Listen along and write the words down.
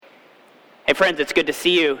Hey friends, it's good to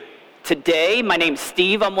see you today. My name's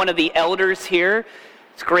Steve. I'm one of the elders here.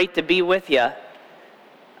 It's great to be with you.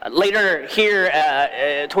 Later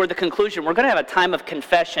here, toward the conclusion, we're going to have a time of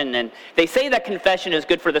confession, and they say that confession is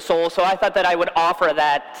good for the soul, so I thought that I would offer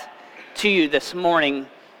that to you this morning.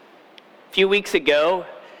 A few weeks ago,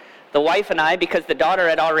 the wife and I, because the daughter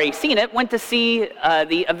had already seen it, went to see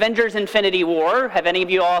the Avengers Infinity War. Have any of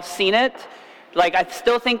you all seen it? I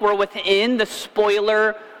still think we're within the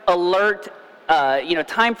spoiler alert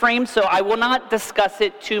time frame, so I will not discuss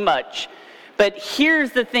it too much. But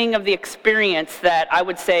here's the thing of the experience that I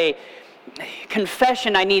would say,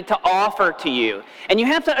 confession I need to offer to you. And you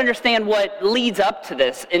have to understand what leads up to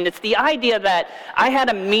this. And it's the idea that I had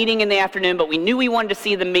a meeting in the afternoon, but we knew we wanted to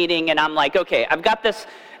see the meeting, and I'm like, okay, I've got this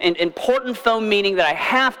an important phone meeting that I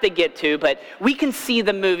have to get to, but we can see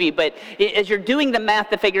the movie. But as you're doing the math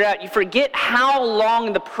to figure out, you forget how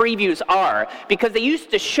long the previews are, because they used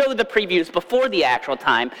to show the previews before the actual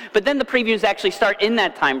time, but then the previews actually start in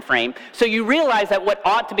that time frame. So you realize that what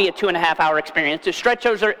ought to be a 2.5-hour experience to stretch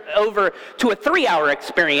over to a 3-hour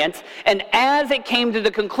experience. And as it came to the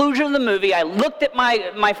conclusion of the movie, I looked at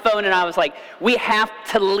my phone and I was like, we have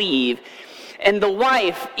to leave. And the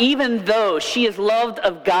wife, even though she is loved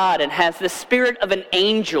of God and has the spirit of an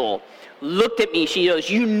angel, looked at me. She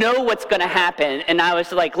goes, you know what's going to happen. And I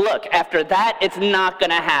was like, look, after that, it's not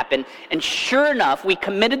going to happen. And sure enough, we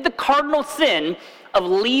committed the cardinal sin of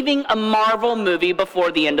leaving a Marvel movie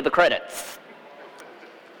before the end of the credits.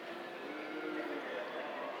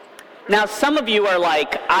 Now, some of you are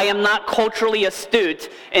like, I am not culturally astute,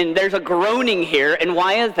 and there's a groaning here, and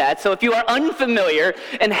why is that? So if you are unfamiliar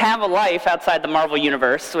and have a life outside the Marvel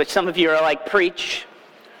universe, which some of you are like, preach,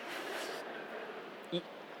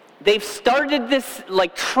 they've started this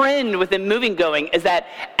trend within moving going, is that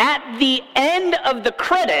at the end of the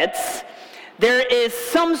credits, there is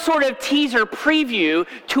some sort of teaser preview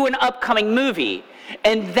to an upcoming movie.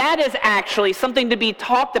 And that is actually something to be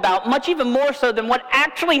talked about, much even more so than what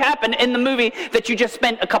actually happened in the movie that you just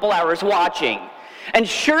spent a couple hours watching. And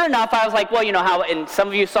sure enough, I was like, well, you know how, and some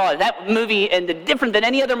of you saw it, that movie ended different than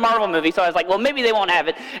any other Marvel movie, so I was like, well, maybe they won't have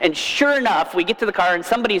it. And sure enough, we get to the car and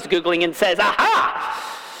somebody's Googling and says,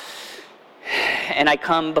 aha! And I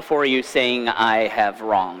come before you saying I have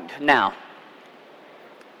wronged. Now,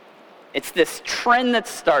 it's this trend that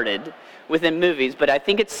started within movies, but I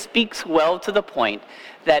think it speaks well to the point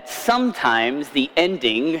that sometimes the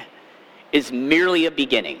ending is merely a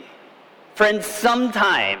beginning. Friends,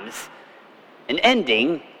 sometimes an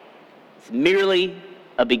ending is merely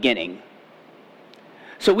a beginning.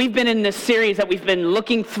 So we've been in this series that we've been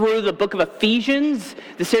looking through the book of Ephesians.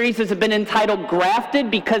 The series has been entitled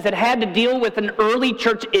Grafted because it had to deal with an early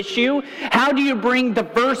church issue. How do you bring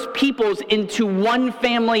diverse peoples into one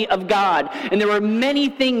family of God? And there were many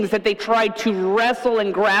things that they tried to wrestle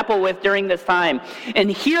and grapple with during this time.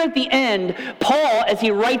 And here at the end, Paul, as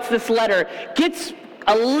he writes this letter, gets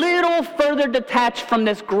a little further detached from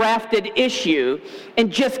this grafted issue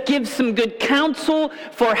and just gives some good counsel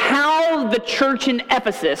for how the church in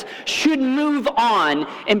Ephesus should move on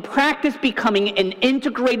and practice becoming an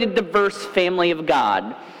integrated, diverse family of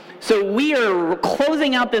God. So we are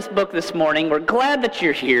closing out this book this morning. We're glad that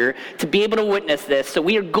you're here to be able to witness this. So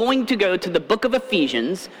we are going to go to the book of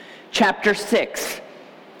Ephesians, chapter 6.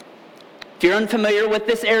 If you're unfamiliar with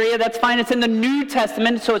this area, that's fine. It's in the New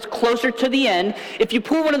Testament, so it's closer to the end. If you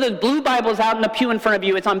pull one of those blue Bibles out in the pew in front of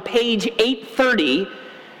you, it's on page 830.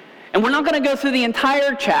 And we're not going to go through the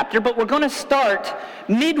entire chapter, but we're going to start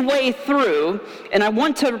midway through, and I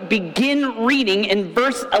want to begin reading in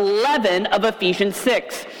verse 11 of Ephesians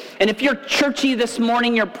 6. And if you're churchy this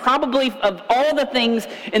morning, you're probably, of all the things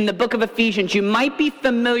in the book of Ephesians, you might be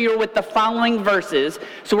familiar with the following verses.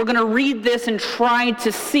 So we're going to read this and try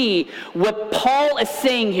to see what Paul is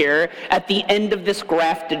saying here at the end of this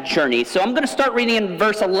grafted journey. So I'm going to start reading in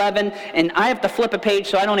verse 11, and I have to flip a page,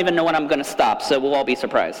 so I don't even know when I'm going to stop, so we'll all be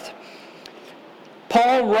surprised.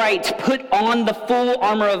 Paul writes, put on the full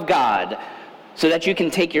armor of God so that you can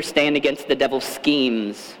take your stand against the devil's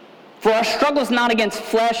schemes. For our struggle is not against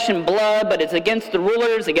flesh and blood, but it's against the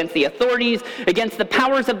rulers, against the authorities, against the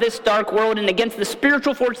powers of this dark world, and against the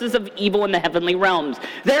spiritual forces of evil in the heavenly realms.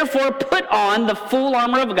 Therefore, put on the full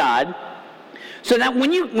armor of God, so that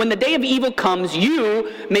when the day of evil comes,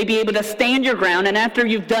 you may be able to stand your ground, and after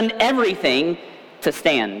you've done everything, to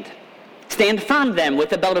stand. Stand firm then with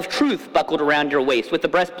the belt of truth buckled around your waist, with the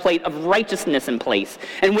breastplate of righteousness in place,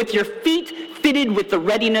 and with your feet fitted with the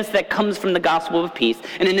readiness that comes from the gospel of peace.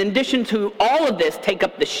 And in addition to all of this, take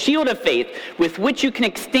up the shield of faith with which you can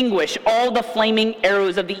extinguish all the flaming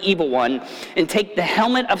arrows of the evil one, and take the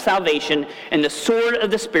helmet of salvation and the sword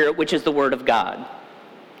of the Spirit, which is the word of God.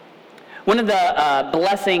 One of the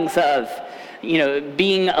blessings of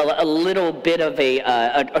being a little bit of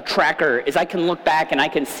a tracker is I can look back and I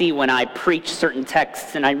can see when I preach certain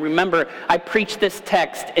texts. And I remember I preached this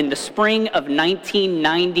text in the spring of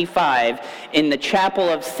 1995 in the chapel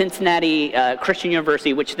of Cincinnati Christian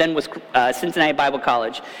University, which then was Cincinnati Bible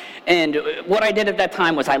College. And what I did at that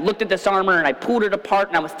time was I looked at this armor and I pulled it apart,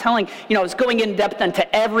 and I was telling, I was going in depth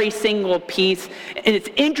into every single piece. And it's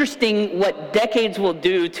interesting what decades will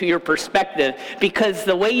do to your perspective, because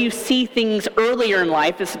the way you see things earlier in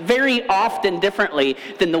life is very often differently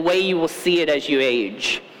than the way you will see it as you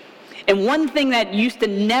age. And one thing that used to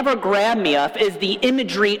never grab me up is the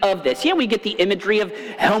imagery of this. Yeah, we get the imagery of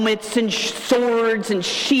helmets and swords and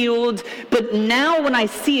shields, but now when I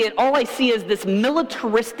see it, all I see is this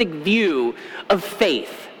militaristic view of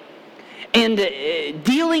faith. And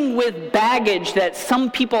dealing with baggage that some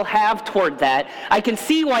people have toward that, I can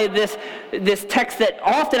see why this text that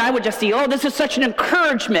often I would just see, this is such an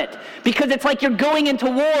encouragement, because it's like you're going into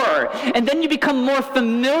war. And then you become more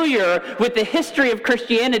familiar with the history of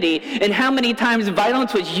Christianity and how many times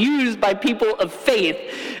violence was used by people of faith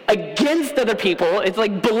against other people. It's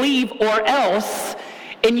like believe or else.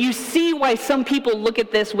 And you see why some people look at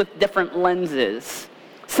this with different lenses.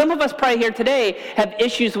 Some of us probably here today have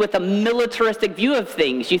issues with a militaristic view of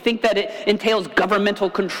things. You think that it entails governmental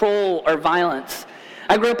control or violence.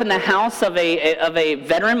 I grew up in the house of a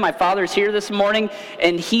veteran. My father's here this morning,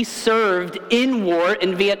 and he served in war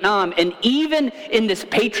in Vietnam. And even in this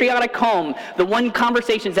patriotic home, the one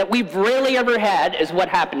conversations that we've rarely ever had is what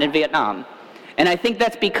happened in Vietnam. And I think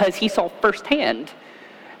that's because he saw firsthand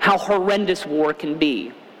how horrendous war can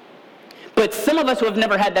be. But some of us who have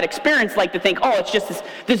never had that experience like to think, it's just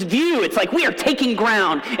this view. It's like we are taking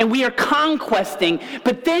ground and we are conquesting.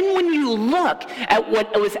 But then when you look at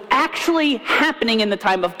what was actually happening in the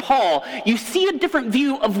time of Paul, you see a different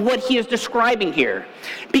view of what he is describing here.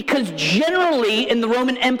 Because generally in the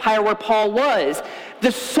Roman Empire where Paul was,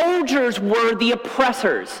 the soldiers were the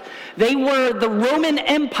oppressors. They were the Roman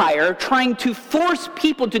Empire trying to force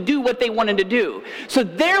people to do what they wanted to do. So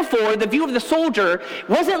therefore, the view of the soldier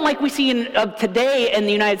wasn't like we see today in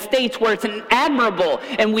the United States, where it's an admirable,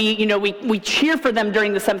 and we cheer for them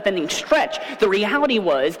during the seventh inning stretch. The reality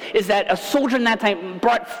is that a soldier in that time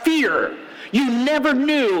brought fear. You never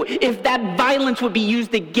knew if that violence would be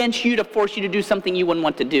used against you to force you to do something you wouldn't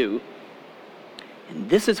want to do. And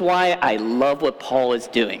this is why I love what Paul is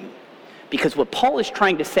doing. Because what Paul is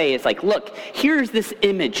trying to say is like, look, here's this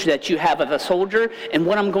image that you have of a soldier, and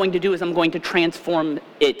what I'm going to do is I'm going to transform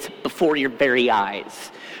it before your very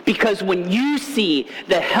eyes. Because when you see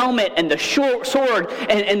the helmet and the sword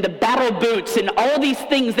and the battle boots and all these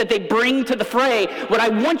things that they bring to the fray, what I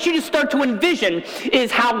want you to start to envision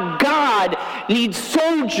is how God needs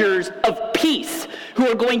soldiers of peace who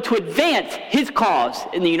are going to advance his cause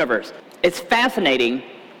in the universe. It's fascinating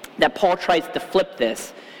that Paul tries to flip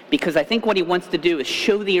this, because I think what he wants to do is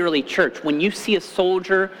show the early church, when you see a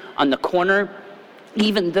soldier on the corner,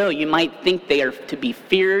 even though you might think they are to be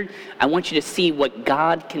feared, I want you to see what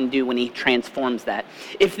God can do when he transforms that.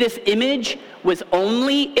 If this image was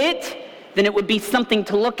only it, then it would be something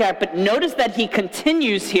to look at. But notice that he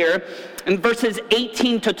continues here in verses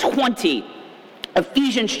 18 to 20.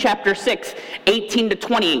 Ephesians chapter 6, 18 to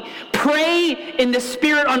 20. Pray in the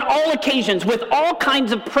Spirit on all occasions with all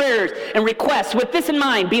kinds of prayers and requests. With this in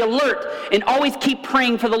mind, be alert and always keep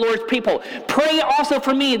praying for the Lord's people. Pray also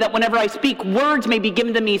for me that whenever I speak, words may be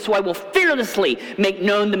given to me, so I will fearlessly make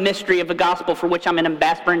known the mystery of the gospel, for which I'm an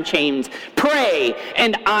ambassador in chains. Pray,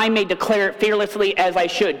 and I may declare it fearlessly as I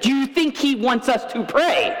should. Do you think he wants us to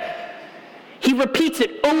pray? He repeats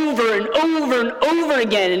it over and over and over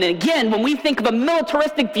again. And again, when we think of a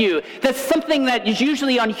militaristic view, that's something that is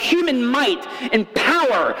usually on human might and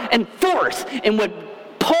power and force. And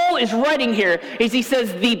what Paul is writing here is he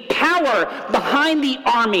says the power behind the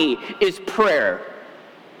army is prayer,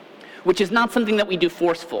 which is not something that we do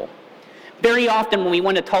forceful. Very often when we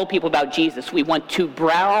want to tell people about Jesus, we want to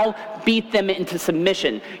browbeat them into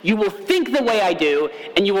submission. You will think the way I do,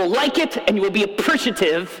 and you will like it, and you will be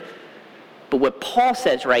appreciative. But what Paul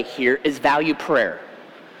says right here is value prayer.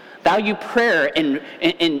 Value prayer, and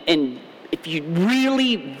if you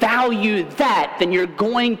really value that, then you're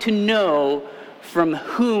going to know from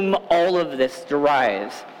whom all of this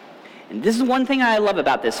derives. And this is one thing I love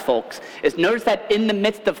about this, folks, is notice that in the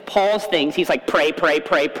midst of Paul's things, he's like, pray, pray,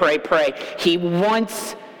 pray, pray, pray. He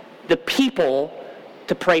wants the people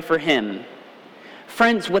to pray for him.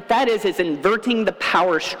 Friends, what that is inverting the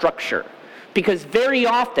power structure. Because very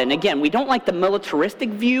often, again, we don't like the militaristic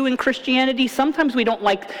view in Christianity. Sometimes we don't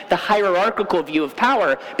like the hierarchical view of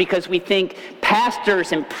power because we think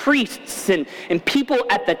pastors and priests and people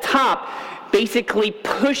at the top basically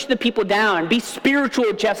push the people down, be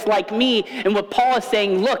spiritual just like me. And what Paul is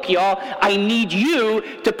saying, look, y'all, I need you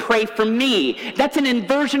to pray for me. That's an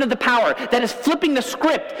inversion of the power. That is flipping the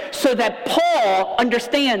script so that Paul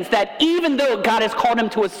understands that even though God has called him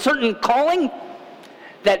to a certain calling,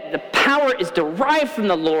 that the power is derived from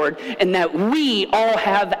the Lord and that we all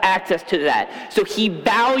have access to that. So he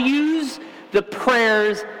values the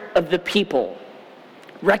prayers of the people.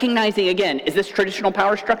 Recognizing, again, is this traditional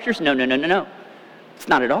power structures? No. It's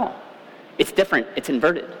not at all. It's different. It's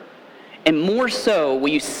inverted. And more so, will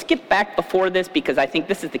you skip back before this? Because I think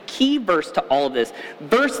this is the key verse to all of this.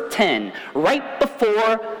 Verse 10, right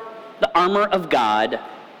before the armor of God,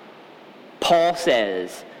 Paul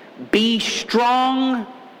says, be strong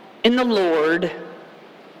in the Lord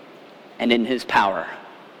and in his power.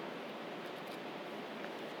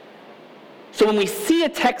 So when we see a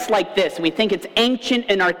text like this, we think it's ancient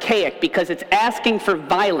and archaic because it's asking for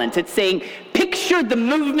violence. It's saying, picture the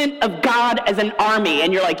movement of God as an army.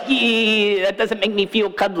 And you're like, that doesn't make me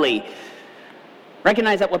feel cuddly.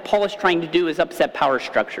 Recognize that what Paul is trying to do is upset power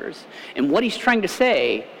structures. And what he's trying to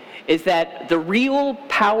say is that the real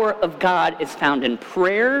power of God is found in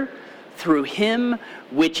prayer through him,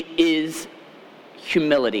 which is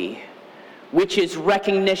humility, which is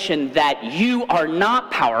recognition that you are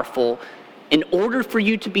not powerful. In order for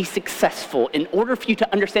you to be successful, in order for you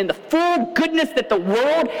to understand the full goodness that the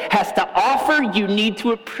world has to offer, you need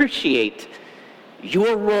to appreciate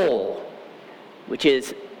your role, which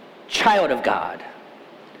is child of God,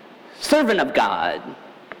 servant of God,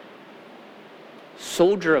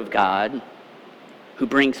 soldier of God who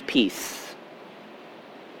brings peace.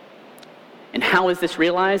 And how is this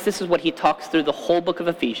realized? This is what he talks through the whole book of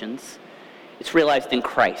Ephesians. It's realized in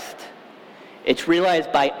Christ. It's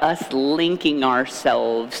realized by us linking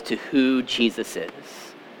ourselves to who Jesus is.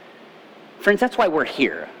 Friends, that's why we're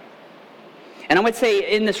here. And I would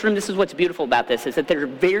say in this room, this is what's beautiful about this, is that there are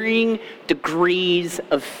varying degrees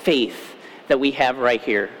of faith that we have right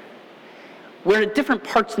here. We're at different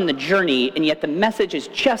parts in the journey, and yet the message is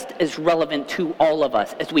just as relevant to all of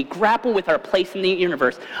us. As we grapple with our place in the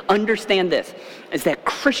universe, understand this, is that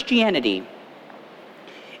Christianity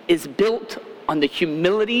is built on the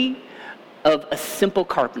humility of a simple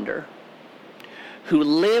carpenter who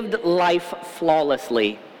lived life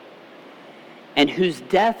flawlessly and whose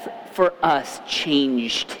death for us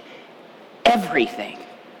changed everything.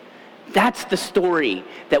 That's the story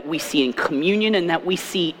that we see in communion and that we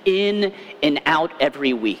see in and out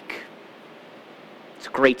every week. It's a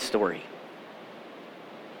great story.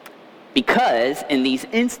 Because in these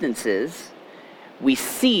instances, we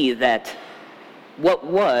see that what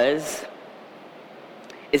was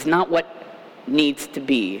is not what needs to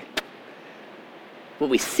be.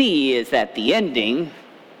 What we see is that the ending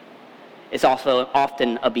is also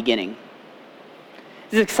often a beginning.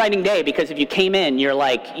 This is an exciting day because if you came in, you're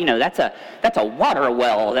like, that's a water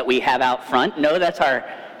well that we have out front. No, that's our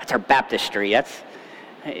baptistry.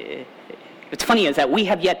 What's funny is that we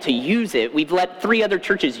have yet to use it. We've let 3 other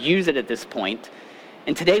churches use it at this point.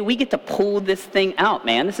 And today we get to pull this thing out,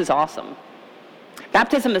 man. This is awesome.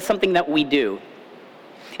 Baptism is something that we do.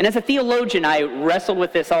 And as a theologian, I wrestle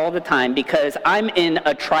with this all the time because I'm in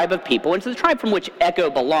a tribe of people, and it's the tribe from which Echo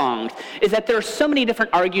belongs, is that there are so many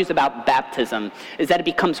different argues about baptism, is that it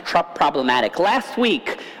becomes problematic. Last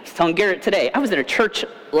week, I was telling Garrett today, I was in a church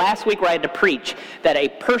last week where I had to preach that a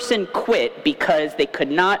person quit because they could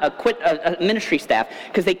not, quit a ministry staff,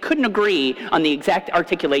 because they couldn't agree on the exact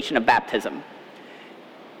articulation of baptism.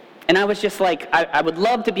 And I was just like, I would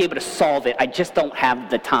love to be able to solve it, I just don't have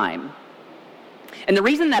the time. And the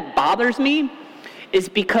reason that bothers me is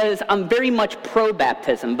because I'm very much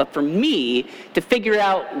pro-baptism, but for me to figure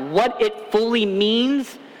out what it fully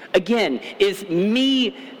means, again, is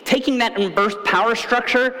me taking that inverse power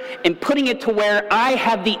structure and putting it to where I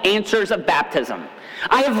have the answers of baptism.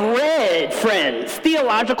 I have read, friends,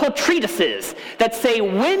 theological treatises that say,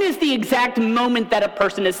 when is the exact moment that a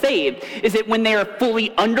person is saved? Is it when they are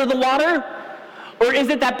fully under the water? Or is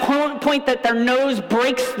it that point that their nose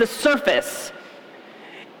breaks the surface?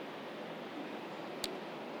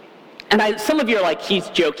 And some of you are like, he's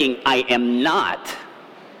joking. I am not.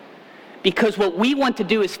 Because what we want to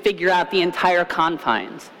do is figure out the entire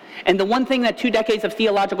confines. And the one thing that 2 decades of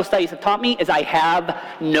theological studies have taught me is I have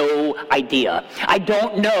no idea. I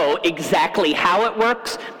don't know exactly how it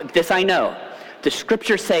works, but this I know. The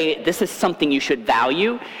scriptures say this is something you should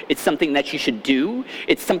value. It's something that you should do.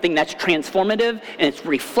 It's something that's transformative, and it's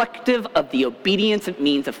reflective of the obedience it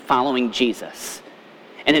means of following Jesus.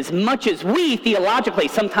 And as much as we theologically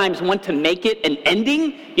sometimes want to make it an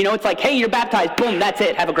ending, it's like, hey, you're baptized, boom, that's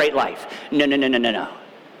it, have a great life. No.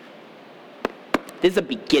 This is a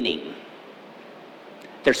beginning.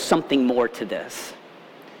 There's something more to this.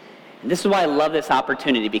 And this is why I love this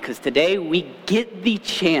opportunity, because today we get the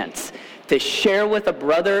chance to share with a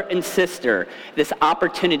brother and sister this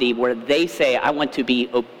opportunity where they say, I want to be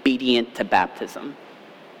obedient to baptism.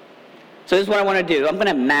 So this is what I want to do. I'm going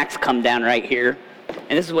to have Max come down right here.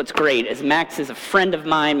 And this is what's great, is Max is a friend of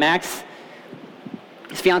mine. Max,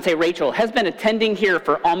 his fiancée Rachel, has been attending here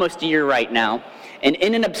for almost a year right now. And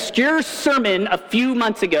in an obscure sermon a few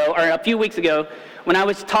weeks ago, when I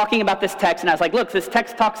was talking about this text, and I was like, look, this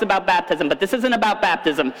text talks about baptism, but this isn't about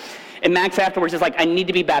baptism. And Max afterwards is like, I need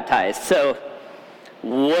to be baptized. So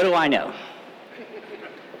what do I know?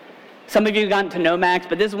 Some of you have gotten to know Max,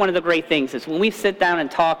 but this is one of the great things, is when we sit down and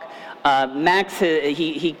talk, Max,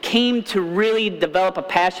 he came to really develop a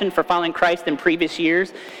passion for following Christ in previous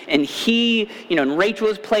years. And he, and Rachel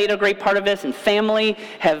has played a great part of this, and family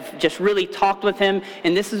have just really talked with him.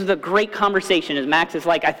 And this is the great conversation, as Max is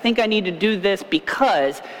like, I think I need to do this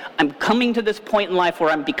because I'm coming to this point in life where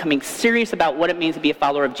I'm becoming serious about what it means to be a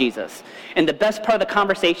follower of Jesus. And the best part of the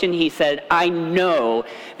conversation, he said, I know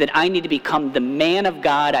that I need to become the man of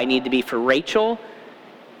God I need to be for Rachel.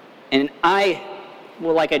 And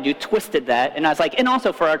like I do, twisted that, and I was like, and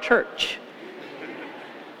also for our church.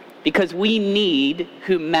 Because we need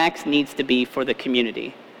who Max needs to be for the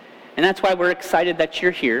community. And that's why we're excited that you're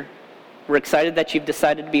here. We're excited that you've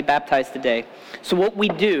decided to be baptized today. So what we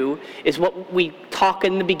do is what we talk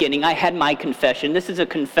in the beginning. I had my confession. This is a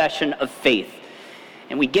confession of faith.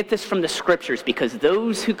 And we get this from the scriptures, because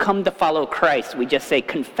those who come to follow Christ, we just say,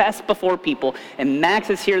 confess before people. And Max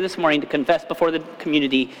is here this morning to confess before the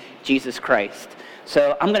community Jesus Christ.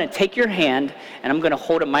 So I'm going to take your hand, and I'm going to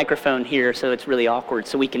hold a microphone here so it's really awkward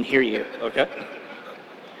so we can hear you. Okay.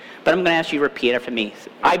 But I'm going to ask you to repeat after me.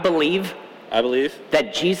 I believe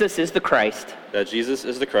that Jesus is the Christ,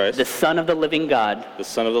 the Son of the living God,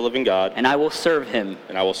 and I will serve him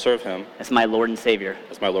as my Lord and Savior.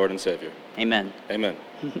 Amen. Amen.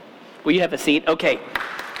 Will you have a seat? Okay.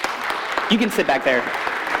 You can sit back there.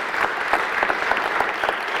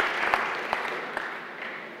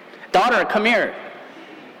 Daughter, come here.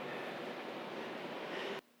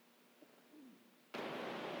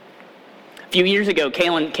 A few years ago,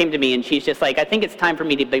 Kaylin came to me and she's just like, I think it's time for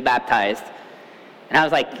me to be baptized. And I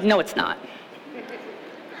was like, no, it's not.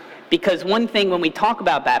 Because one thing when we talk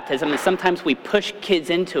about baptism is sometimes we push kids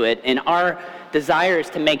into it, and our desire is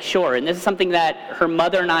to make sure, and this is something that her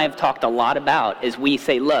mother and I have talked a lot about, is we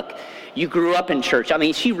say, look, you grew up in church. I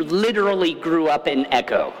mean, she literally grew up in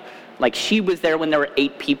Echo. Like, she was there when there were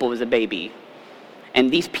 8 people as a baby.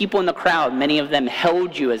 And these people in the crowd, many of them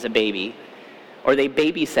held you as a baby, or they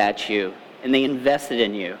babysat you, and they invested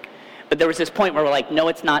in you. But there was this point where we're like, no,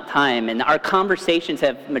 it's not time. And our conversations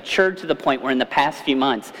have matured to the point where in the past few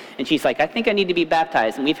months, and she's like, I think I need to be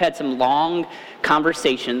baptized. And we've had some long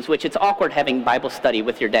conversations, which it's awkward having Bible study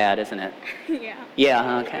with your dad, isn't it? Yeah.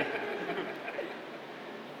 Yeah, okay.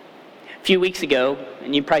 A few weeks ago,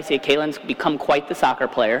 and you probably see it, Kaylin's become quite the soccer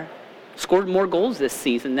player. Scored more goals this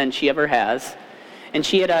season than she ever has. And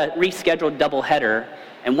she had a rescheduled doubleheader,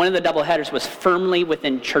 and one of the doubleheaders was firmly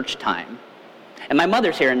within church time. And my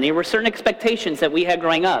mother's here, and there were certain expectations that we had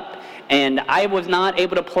growing up. And I was not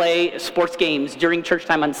able to play sports games during church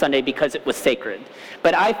time on Sunday because it was sacred.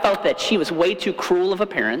 But I felt that she was way too cruel of a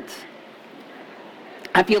parent.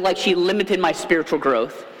 I feel like she limited my spiritual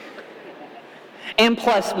growth. And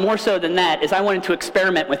plus, more so than that, is I wanted to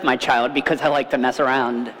experiment with my child because I like to mess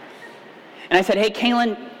around. And I said, hey,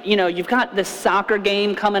 Kaylin, you've got this soccer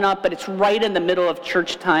game coming up, but it's right in the middle of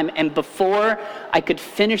church time. And before I could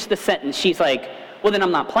finish the sentence, she's like, well, then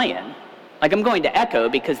I'm not playing. Like, I'm going to Echo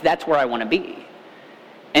because that's where I want to be.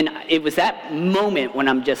 And it was that moment when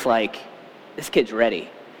I'm just like, this kid's ready.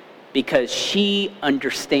 Because she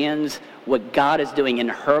understands what God is doing in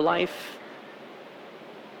her life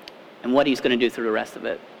and what he's going to do through the rest of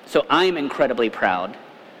it. So I'm incredibly proud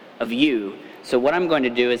of you. So what I'm going to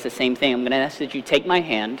do is the same thing. I'm going to ask that you take my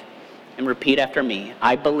hand and repeat after me.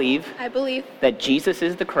 I believe that Jesus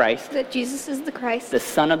is the Christ, the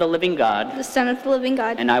Son of the living God,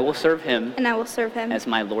 and I will serve him as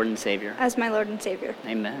my Lord and Savior. As my Lord and Savior.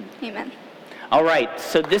 Amen. Amen. All right,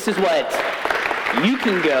 so this is what You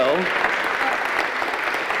can go.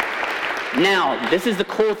 Now, this is the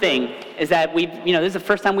cool thing, is that this is the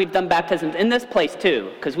first time we've done baptisms in this place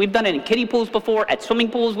too, because we've done it in kiddie pools before, at swimming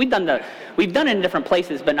pools. We've done it in different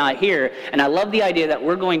places, but not here. And I love the idea that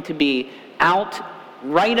we're going to be out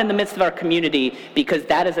right in the midst of our community, because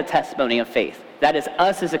that is a testimony of faith. That is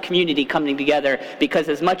us as a community coming together, because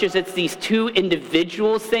as much as it's these two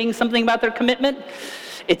individuals saying something about their commitment,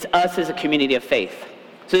 it's us as a community of faith.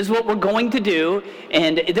 So this is what we're going to do,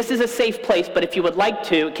 and this is a safe place, but if you would like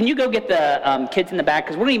to, can you go get the kids in the back,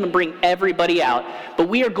 because we're going to even bring everybody out, but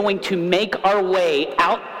we are going to make our way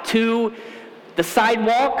out to the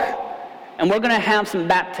sidewalk, and we're going to have some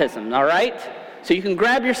baptism, all right? So you can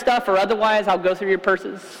grab your stuff, or otherwise I'll go through your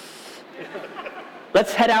purses.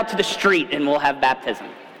 Let's head out to the street, and we'll have baptism.